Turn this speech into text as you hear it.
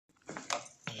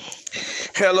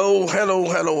Hello. I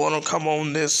want to come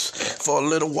on this for a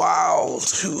little while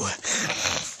to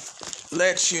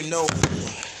let you know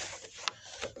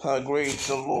how great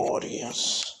the Lord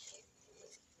is.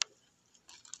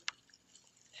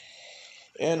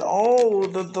 And all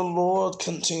that the Lord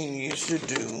continues to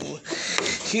do,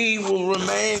 He will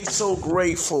remain so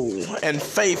grateful and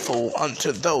faithful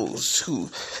unto those who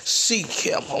seek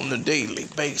Him on a daily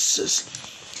basis.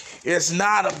 It's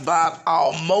not about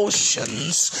our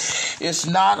emotions. It's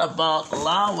not about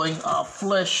allowing our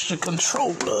flesh to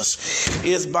control us.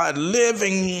 It's by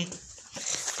living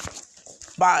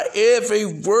by every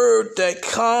word that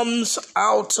comes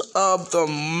out of the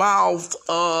mouth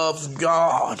of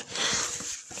God.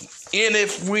 And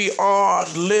if we are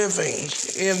living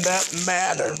in that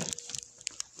manner,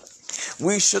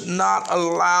 we should not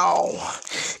allow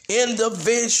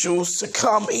individuals to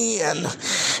come in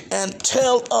and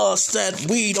tell us that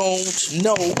we don't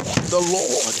know the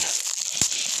Lord.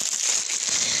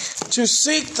 To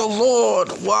seek the Lord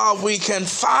while we can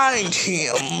find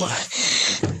Him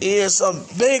is a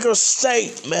bigger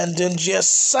statement than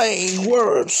just saying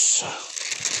words.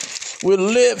 We're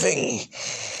living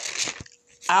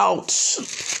out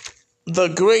the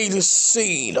greatest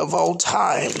seed of all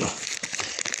time,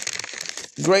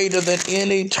 greater than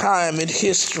any time in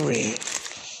history.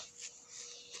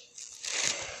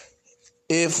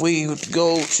 If we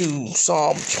go to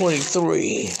Psalm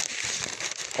 23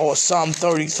 or Psalm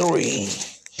 33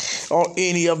 or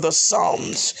any of the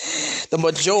Psalms, the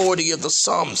majority of the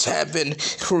Psalms have been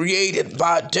created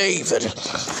by David,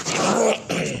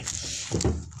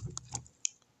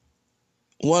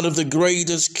 one of the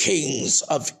greatest kings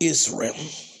of Israel.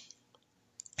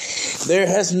 There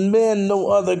has been no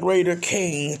other greater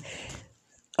king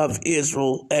of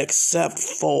Israel except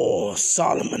for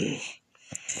Solomon.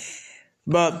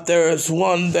 But there is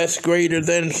one that's greater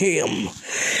than him,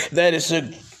 that is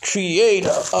the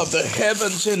creator of the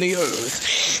heavens and the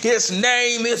earth. His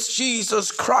name is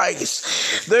Jesus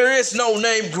Christ. There is no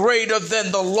name greater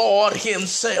than the Lord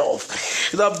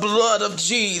Himself. The blood of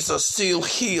Jesus still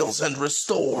heals and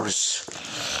restores.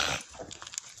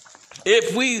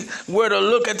 If we were to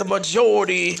look at the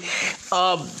majority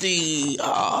of the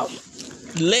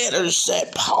letters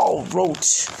that Paul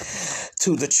wrote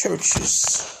to the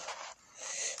churches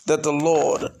that the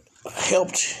Lord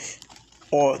helped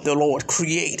or the Lord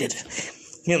created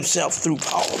Himself through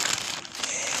Paul.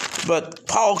 But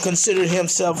Paul considered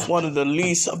himself one of the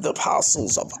least of the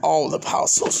apostles of all the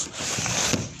apostles.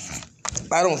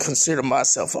 I don't consider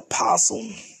myself an apostle.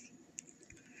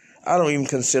 I don't even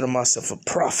consider myself a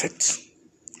prophet.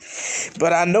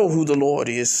 But I know who the Lord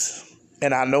is,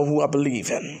 and I know who I believe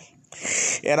in,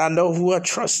 and I know who I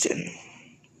trust in.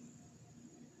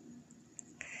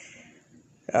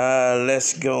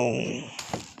 Let's go.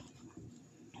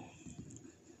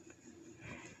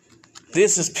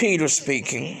 This is Peter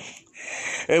speaking.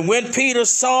 And when Peter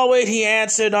saw it, he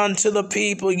answered unto the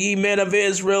people, Ye men of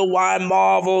Israel, why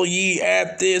marvel ye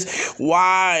at this?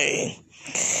 Why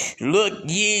look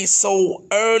ye so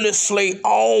earnestly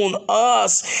on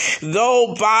us,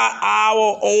 though by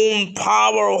our own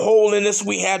power or holiness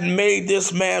we had made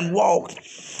this man walk?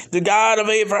 The God of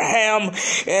Abraham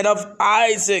and of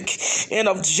Isaac and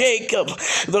of Jacob,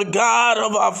 the God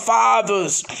of our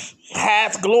fathers,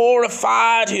 hath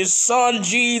glorified His Son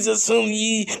Jesus, whom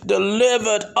ye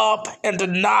delivered up and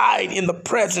denied in the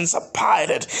presence of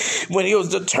Pilate, when he was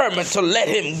determined to let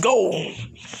Him go.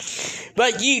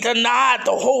 But ye denied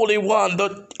the Holy One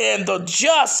and the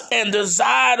just, and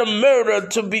desired a murder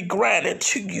to be granted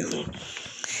to you,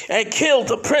 and killed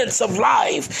the Prince of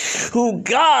Life, who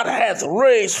God hath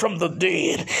raised from the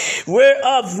dead,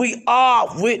 whereof we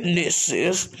are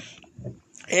witnesses.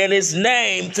 And His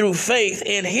name, through faith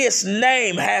in His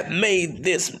name, hath made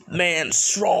this man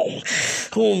strong,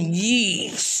 whom ye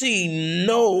see,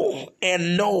 know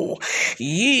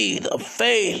ye the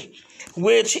faith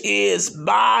which is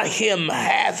by Him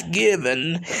hath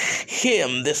given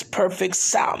Him this perfect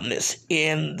soundness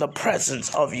in the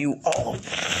presence of you all.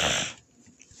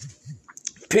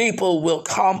 People will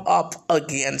come up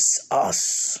against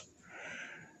us,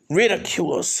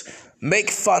 ridicule us, make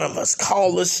fun of us,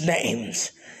 call us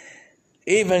names,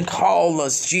 even call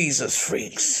us Jesus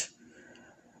freaks.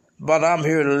 But I'm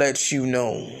here to let you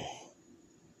know,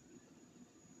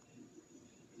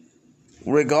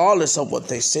 regardless of what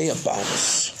they say about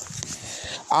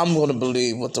us, I'm going to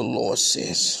believe what the Lord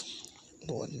says.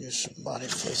 Lord, you're somebody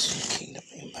first in the kingdom.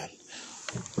 Amen.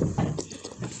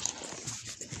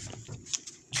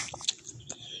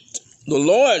 The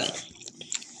Lord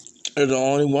is the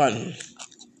only one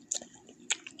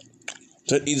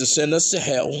to either send us to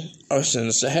hell or send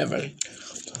us to heaven.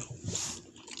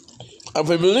 If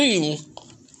we believe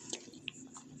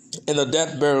in the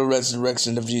death, burial,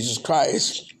 resurrection of Jesus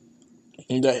Christ,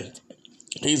 that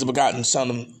He's the begotten Son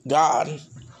of God,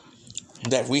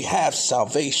 that we have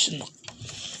salvation.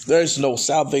 There is no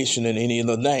salvation in any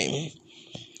other name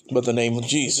but the name of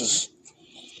Jesus.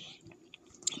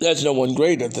 There's no one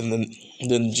greater than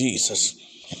Jesus.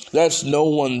 There's no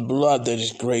one blood that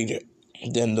is greater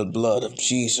than the blood of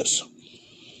Jesus.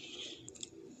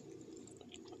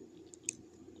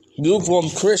 Lukewarm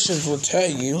Christians will tell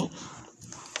you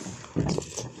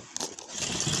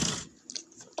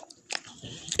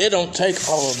it don't take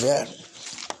all of that.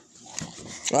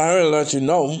 I already let you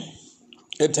know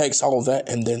it takes all of that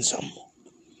and then some.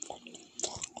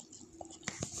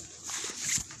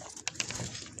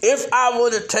 If I were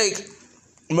to take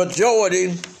majority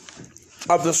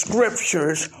of the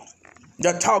scriptures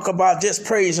that talk about just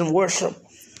praise and worship,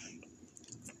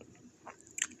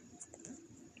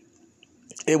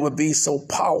 it would be so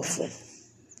powerful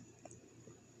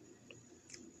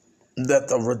that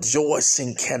the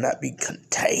rejoicing cannot be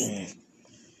contained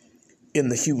in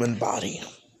the human body.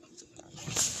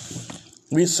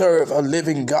 We serve a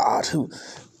living God who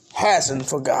hasn't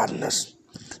forgotten us,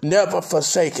 never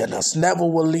forsaken us, never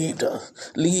will leave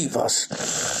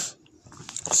us.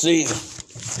 See,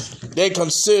 they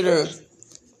consider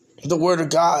the Word of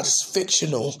God as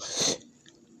fictional,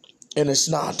 and it's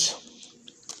not.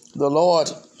 The Lord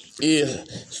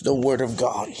is the Word of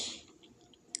God.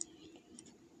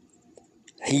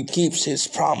 He keeps His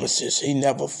promises. He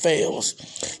never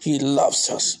fails. He loves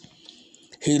us.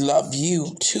 He loved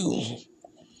you too.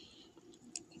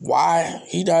 Why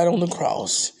He died on the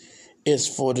cross is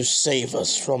for to save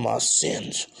us from our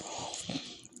sins.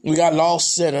 We got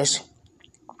lost sinners.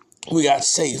 We got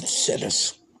saved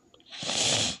sinners.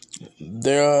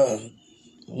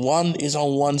 One is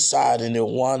on one side and the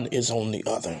one is on the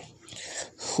other.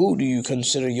 Who do you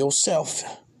consider yourself?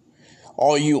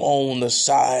 Are you on the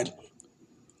side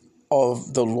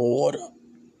of the Lord,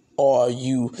 or are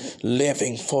you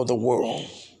living for the world?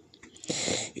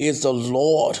 Is the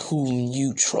Lord whom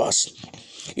you trust?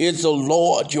 Is the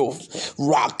Lord your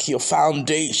rock, your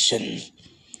foundation?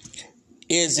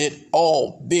 Is it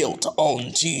all built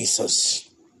on Jesus?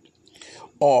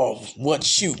 Or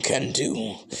what you can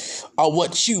do? Or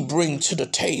what you bring to the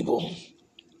table?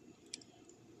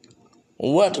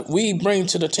 What we bring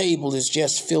to the table is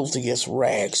just filthy as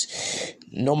rags,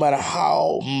 no matter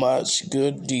how much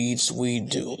good deeds we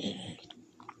do.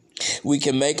 We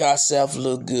can make ourselves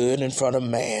look good in front of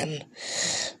man,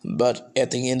 but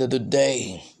at the end of the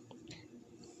day,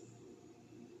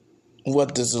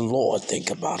 what does the Lord think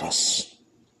about us?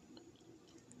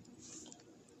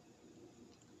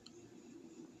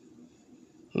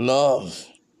 Love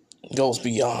goes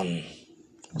beyond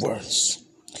words.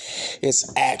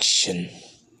 It's action.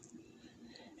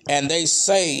 And they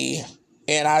say,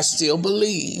 and I still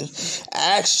believe,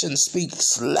 action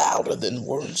speaks louder than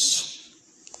words.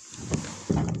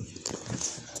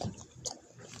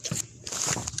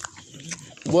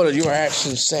 What are your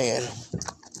actions saying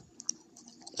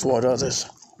toward others?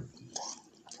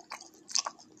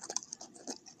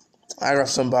 I got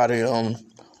somebody on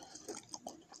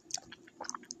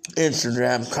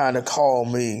Instagram kind of call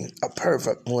me a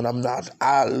pervert when I'm not.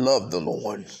 I love the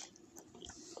Lord.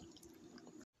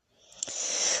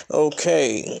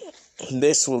 Okay,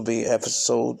 this will be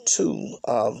episode 2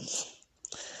 of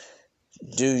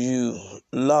Do You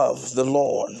Love the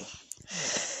Lord?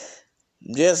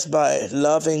 Just by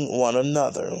loving one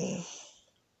another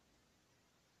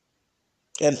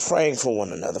and praying for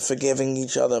one another, forgiving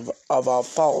each other of our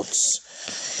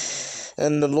faults.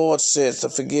 And the Lord says to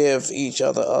forgive each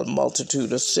other a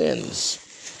multitude of sins.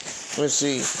 You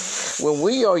see, when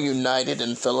we are united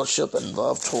in fellowship and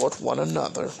love toward one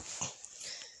another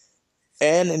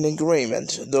and in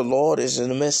agreement, the Lord is in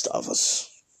the midst of us.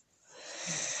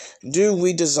 Do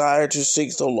we desire to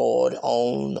seek the Lord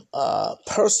on a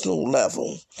personal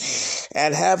level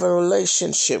and have a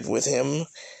relationship with Him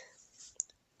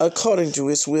according to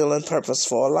His will and purpose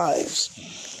for our lives?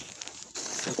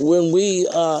 When we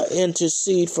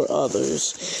intercede for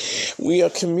others, we are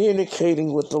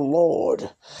communicating with the Lord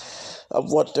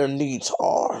of what their needs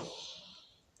are.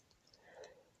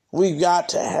 We've got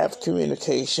to have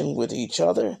communication with each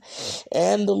other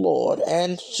and the Lord,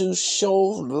 and to show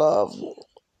love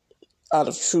out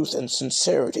of truth and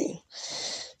sincerity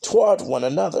toward one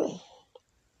another.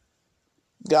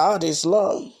 God is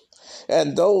love,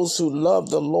 and those who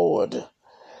love the Lord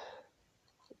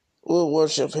will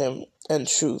worship Him in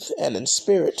truth and in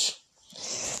spirit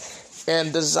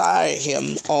and desire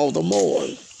Him all the more.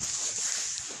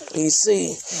 You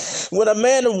see, when a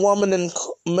man and woman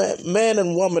man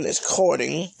and woman is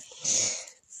courting,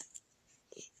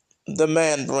 the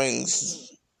man brings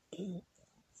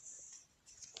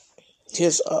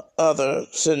his other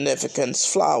significance,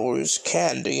 flowers,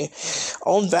 candy,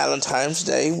 on Valentine's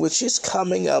Day, which is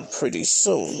coming up pretty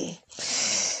soon.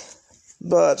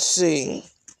 But see,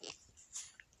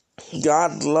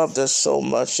 God loved us so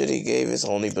much that he gave his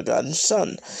only begotten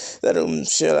Son, that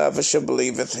whomsoever shall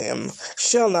believeth him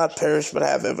shall not perish but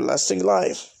have everlasting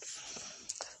life.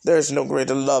 There is no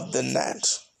greater love than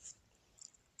that.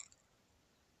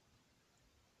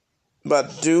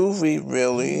 But do we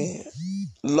really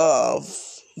love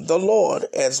the Lord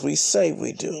as we say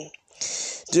we do?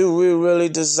 Do we really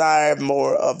desire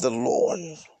more of the Lord?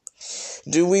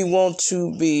 Do we want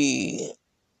to be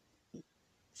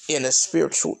in a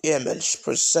spiritual image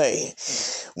per se?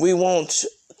 We want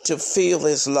to feel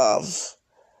his love.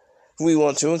 We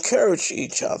want to encourage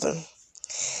each other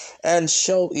and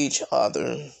show each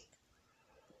other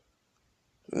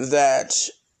that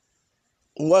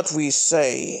what we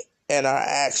say and our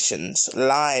actions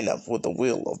line up with the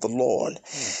will of the Lord.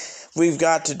 We've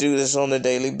got to do this on a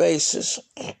daily basis.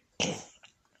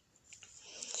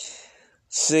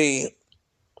 See,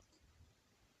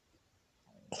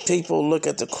 people look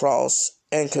at the cross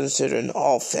and consider an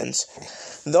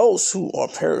offense. Those who are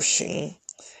perishing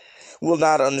will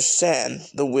not understand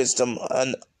the wisdom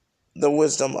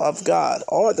of God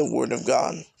or the Word of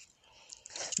God.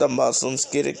 The Muslims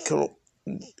get it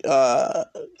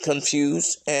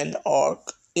confused and are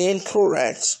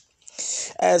incorrect,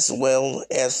 as well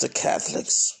as the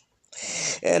Catholics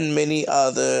and many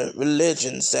other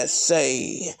religions that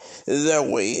say their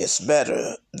way is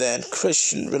better than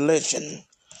Christian religion.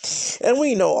 And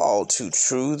we know all too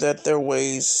true that their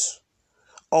ways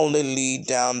only lead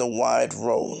down the wide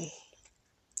road.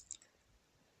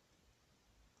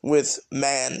 With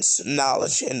man's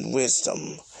knowledge and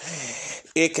wisdom,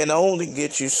 it can only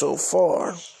get you so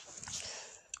far,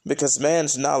 because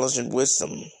man's knowledge and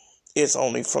wisdom is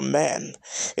only from man.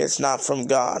 It's not from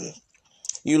God.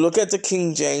 You look at the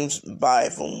King James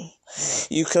Bible,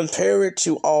 you compare it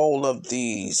to all of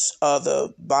these other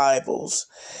Bibles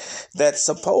that's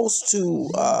supposed to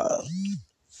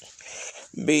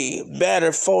be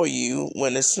better for you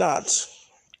when it's not.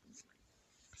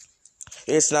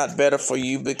 It's not better for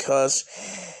you because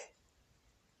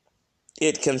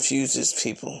it confuses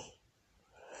people.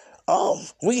 Oh,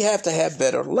 we have to have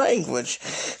better language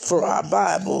for our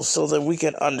Bible so that we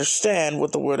can understand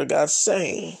what the Word of God's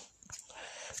saying.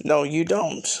 No, you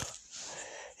don't.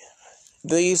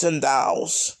 These and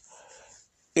thous,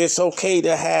 it's okay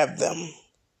to have them.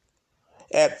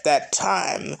 At that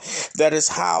time, that is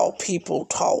how people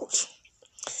taught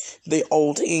the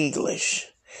Old English.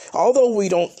 Although we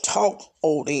don't talk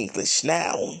Old English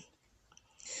now,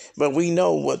 but we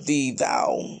know what thee,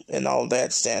 thou, and all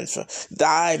that stands for.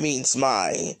 Thy means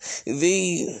my.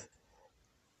 Thee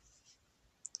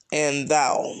and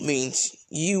thou means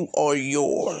you or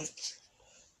your.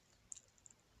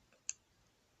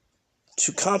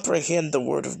 To comprehend the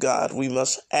Word of God, we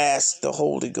must ask the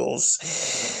Holy Ghost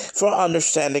for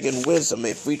understanding and wisdom.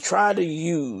 If we try to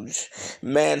use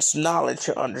man's knowledge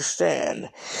to understand,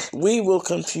 we will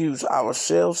confuse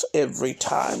ourselves every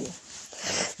time.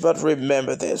 But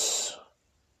remember this: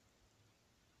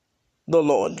 the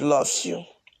Lord loves you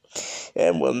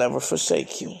and will never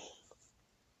forsake you.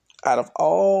 Out of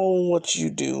all what you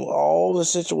do, all the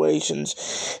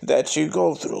situations that you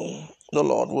go through, the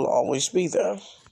Lord will always be there.